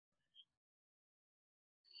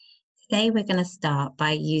Today we're going to start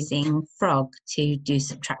by using frog to do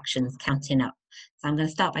subtractions, counting up. So I'm going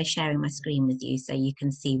to start by sharing my screen with you so you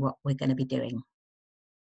can see what we're going to be doing.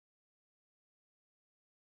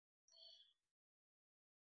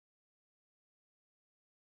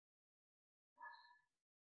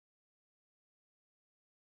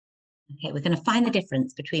 Okay, we're going to find the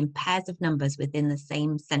difference between pairs of numbers within the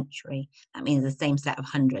same century. That means the same set of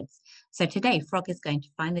hundreds. So today, Frog is going to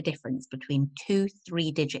find the difference between two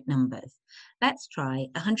 3-digit numbers. Let's try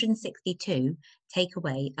 162 take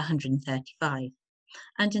away 135.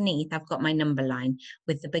 Underneath, I've got my number line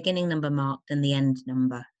with the beginning number marked and the end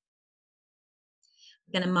number.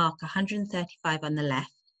 We're going to mark 135 on the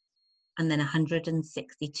left and then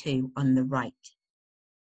 162 on the right.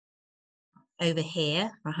 Over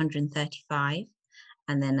here, 135,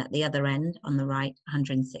 and then at the other end on the right,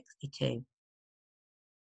 162.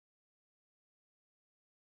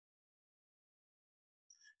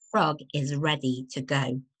 Frog is ready to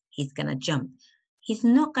go. He's going to jump. He's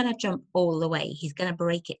not going to jump all the way. He's going to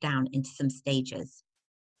break it down into some stages.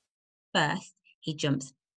 First, he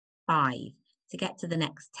jumps 5 to get to the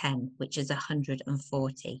next 10, which is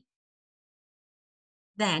 140.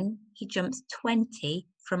 Then he jumps 20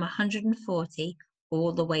 from 140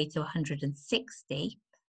 all the way to 160.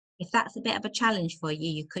 If that's a bit of a challenge for you,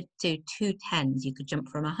 you could do 2 10s. You could jump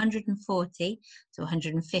from 140 to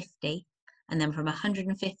 150, and then from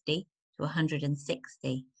 150 to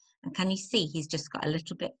 160. And can you see he's just got a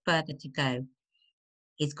little bit further to go?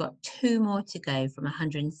 He's got 2 more to go from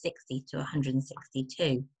 160 to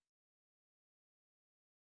 162.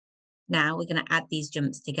 Now we're going to add these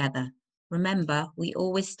jumps together. Remember, we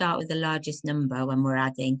always start with the largest number when we're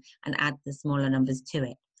adding and add the smaller numbers to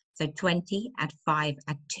it. So 20, add 5,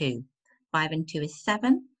 add 2. 5 and 2 is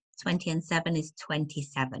 7. 20 and 7 is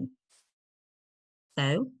 27.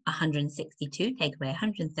 So 162 take away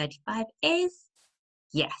 135 is,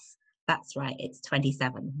 yes, that's right, it's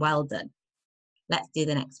 27. Well done. Let's do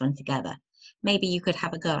the next one together. Maybe you could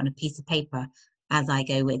have a go on a piece of paper as I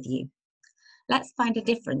go with you. Let's find a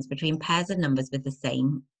difference between pairs of numbers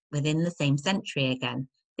within the same century again.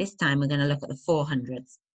 This time we're going to look at the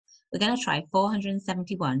 400s. We're going to try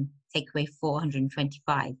 471 take away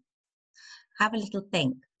 425. Have a little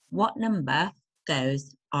think. What number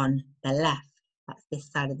goes on the left? That's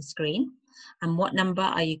this side of the screen. And what number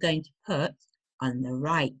are you going to put on the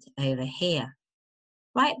right over here?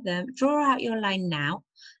 Write them, draw out your line now,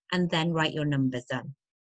 and then write your numbers down.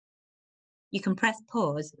 You can press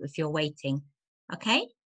pause if you're waiting, okay?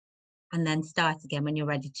 And then start again when you're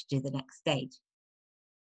ready to do the next stage.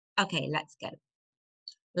 Okay, let's go.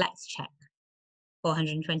 Let's check.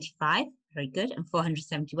 425, very good, and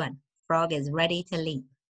 471. Frog is ready to leap.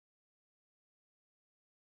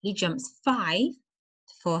 He jumps 5 to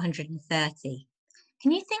 430.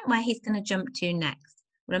 Can you think where he's going to jump to next?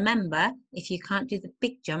 Remember, if you can't do the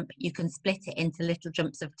big jump, you can split it into little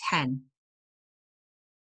jumps of 10.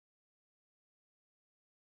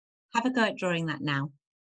 Have a go at drawing that now.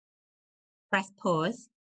 Press pause,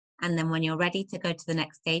 and then when you're ready to go to the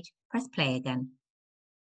next stage, press play again.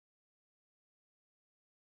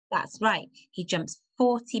 That's right, he jumps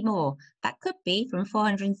 40 more. That could be from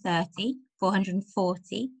 430,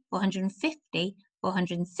 440, 450,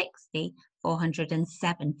 460,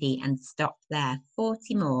 470, and stop there.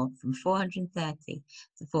 40 more from 430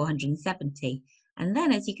 to 470. And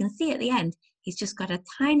then, as you can see at the end, he's just got a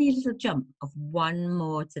tiny little jump of 1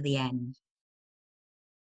 more to the end.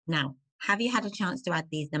 Now, have you had a chance to add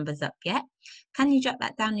these numbers up yet? Can you jot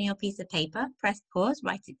that down on your piece of paper? Press pause,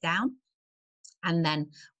 write it down. And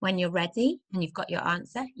then when you're ready and you've got your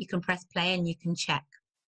answer, you can press play and you can check.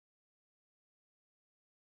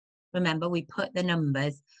 Remember, we put the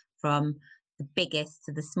numbers from the biggest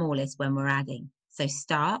to the smallest when we're adding. So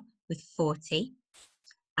start with 40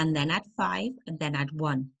 and then add 5 and then add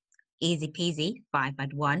 1. Easy peasy, 5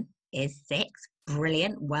 add 1 is 6.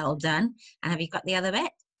 Brilliant, well done. And have you got the other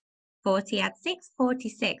bit? 40 add 6,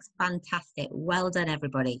 46. Fantastic, well done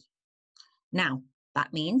everybody. Now,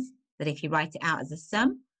 that means that if you write it out as a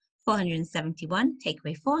sum, 471 take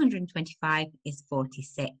away 425 is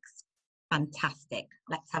 46. Fantastic.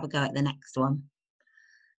 Let's have a go at the next one.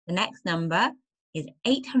 The next number is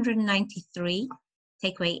 893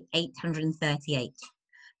 take away 838.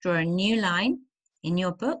 Draw a new line in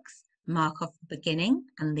your books, mark off the beginning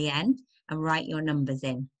and the end, and write your numbers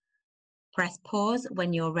in. Press pause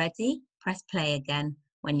when you're ready. Press play again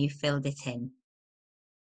when you've filled it in.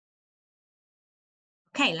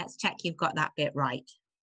 Okay, let's check you've got that bit right.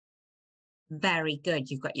 Very good.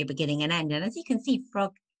 You've got your beginning and end. And as you can see,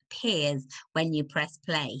 Frog appears when you press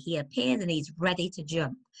play. He appears and he's ready to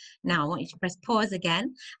jump. Now I want you to press pause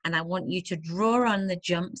again, and I want you to draw on the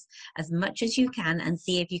jumps as much as you can and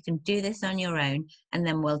see if you can do this on your own, and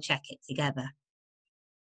then we'll check it together.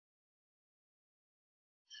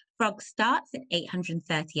 Frog starts at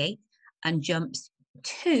 838 and jumps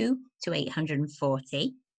 2 to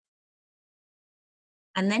 840.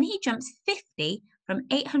 And then he jumps 50 from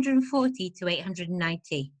 840 to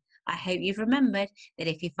 890. I hope you've remembered that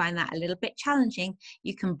if you find that a little bit challenging,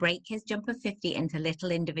 you can break his jump of 50 into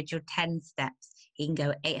little individual 10 steps. He can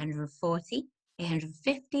go 840,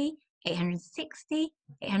 850, 860,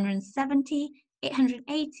 870,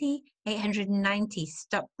 880, 890.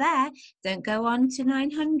 Stop there. Don't go on to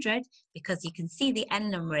 900 because you can see the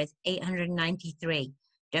end number is 893.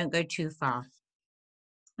 Don't go too far.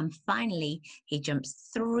 And finally, he jumps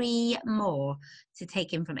 3 more to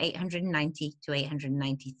take him from 890 to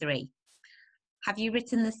 893. Have you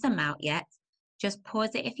written the sum out yet? Just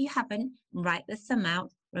pause it if you haven't and write the sum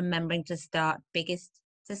out, remembering to start biggest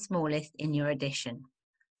to smallest in your addition.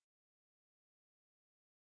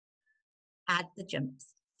 Add the jumps.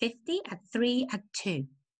 50, add 3, add 2.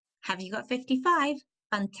 Have you got 55?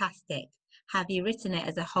 Fantastic. Have you written it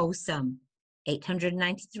as a whole sum?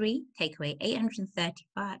 893 take away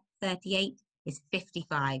 838 is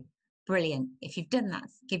 55. Brilliant. If you've done that,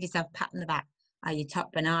 give yourself a pat on the back. Are you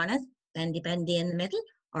top bananas, bendy bendy in the middle,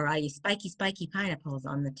 or are you spiky spiky pineapples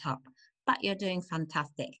on the top? But you're doing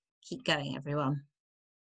fantastic. Keep going, everyone.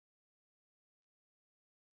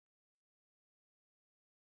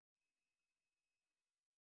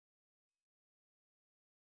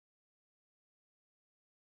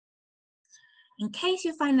 In case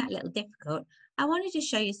you find that a little difficult, I wanted to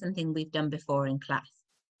show you something we've done before in class.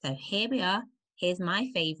 So here we are. Here's my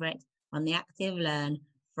favourite on the Active Learn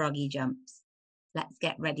Froggy Jumps. Let's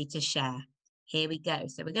get ready to share. Here we go.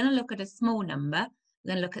 So we're going to look at a small number.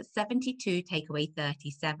 We're going to look at 72 take away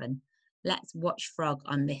 37. Let's watch Frog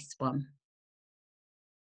on this one.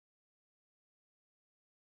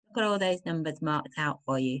 Look at all those numbers marked out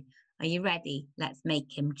for you. Are you ready? Let's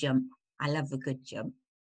make him jump. I love a good jump.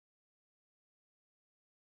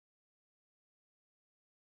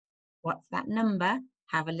 What's that number?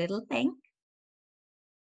 Have a little think.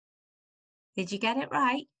 Did you get it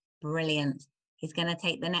right? Brilliant. He's going to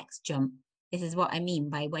take the next jump. This is what I mean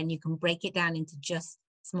by when you can break it down into just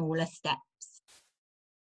smaller steps.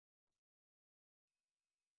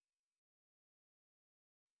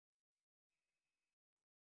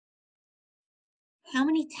 How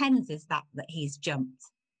many 10s is that he's jumped?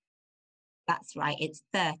 That's right, it's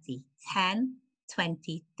 30. 10,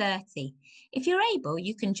 20, 30. If you're able,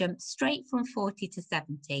 you can jump straight from 40 to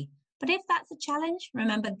 70. But if that's a challenge,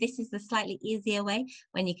 remember this is the slightly easier way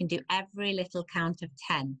when you can do every little count of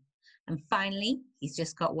 10. And finally, he's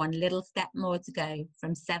just got one little step more to go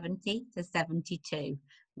from 70 to 72.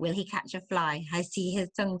 Will he catch a fly? I see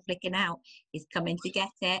his tongue flicking out. He's coming to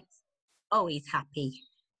get it. Oh, he's happy.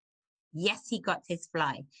 Yes, he got his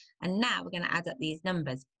fly. And now we're going to add up these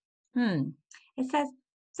numbers. It says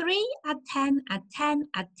 3 add 10, add 10,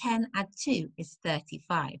 add 10, add 2 is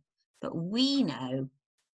 35. But we know,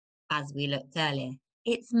 as we looked earlier,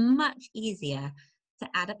 it's much easier to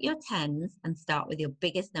add up your 10s and start with your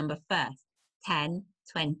biggest number first. 10,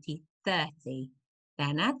 20, 30.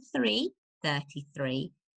 Then add 3,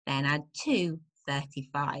 33. Then add 2,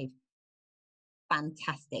 35.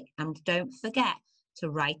 Fantastic. And don't forget to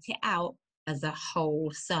write it out as a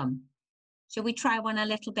whole sum. Shall we try one a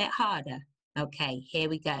little bit harder? Okay, here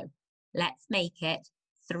we go. Let's make it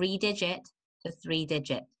 3-digit to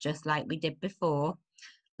 3-digit, just like we did before.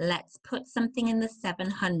 Let's put something in the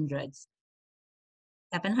 700s.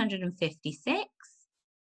 756,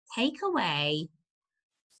 take away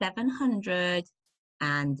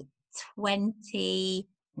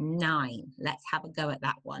 729. Let's have a go at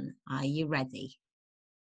that one. Are you ready?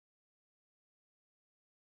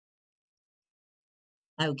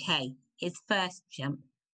 Okay, his first jump,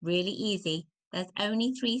 really easy. There's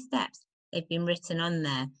only 3 steps. They've been written on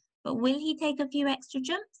there. But will he take a few extra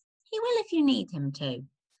jumps? He will if you need him to.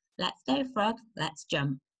 Let's go, Frog. Let's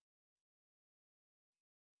jump.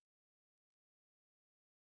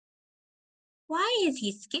 Why is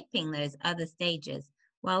he skipping those other stages?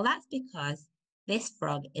 Well, that's because this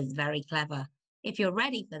frog is very clever. If you're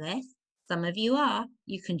ready for this, some of you are,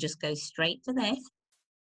 you can just go straight to this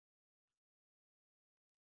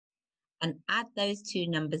and add those 2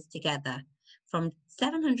 numbers together. From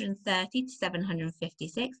 730 to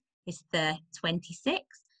 756 is 26,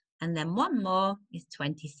 and then one more is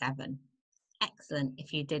 27. Excellent.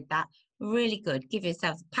 If you did that, really good. Give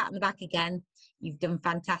yourselves a pat on the back again. You've done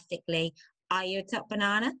fantastically. Are you a top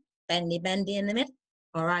banana, bendy, bendy in the middle?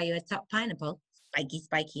 Or are you a top pineapple, spiky,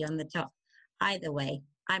 spiky on the top? Either way,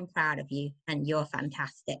 I'm proud of you and you're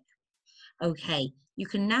fantastic. Okay, you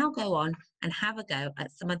can now go on and have a go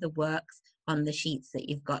at some of the works on the sheets that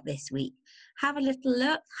you've got this week. Have a little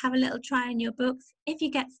look, have a little try in your books. If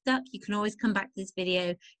you get stuck, you can always come back to this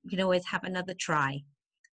video. You can always have another try.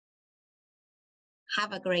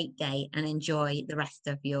 Have a great day and enjoy the rest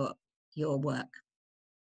of your work.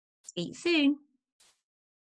 Speak soon.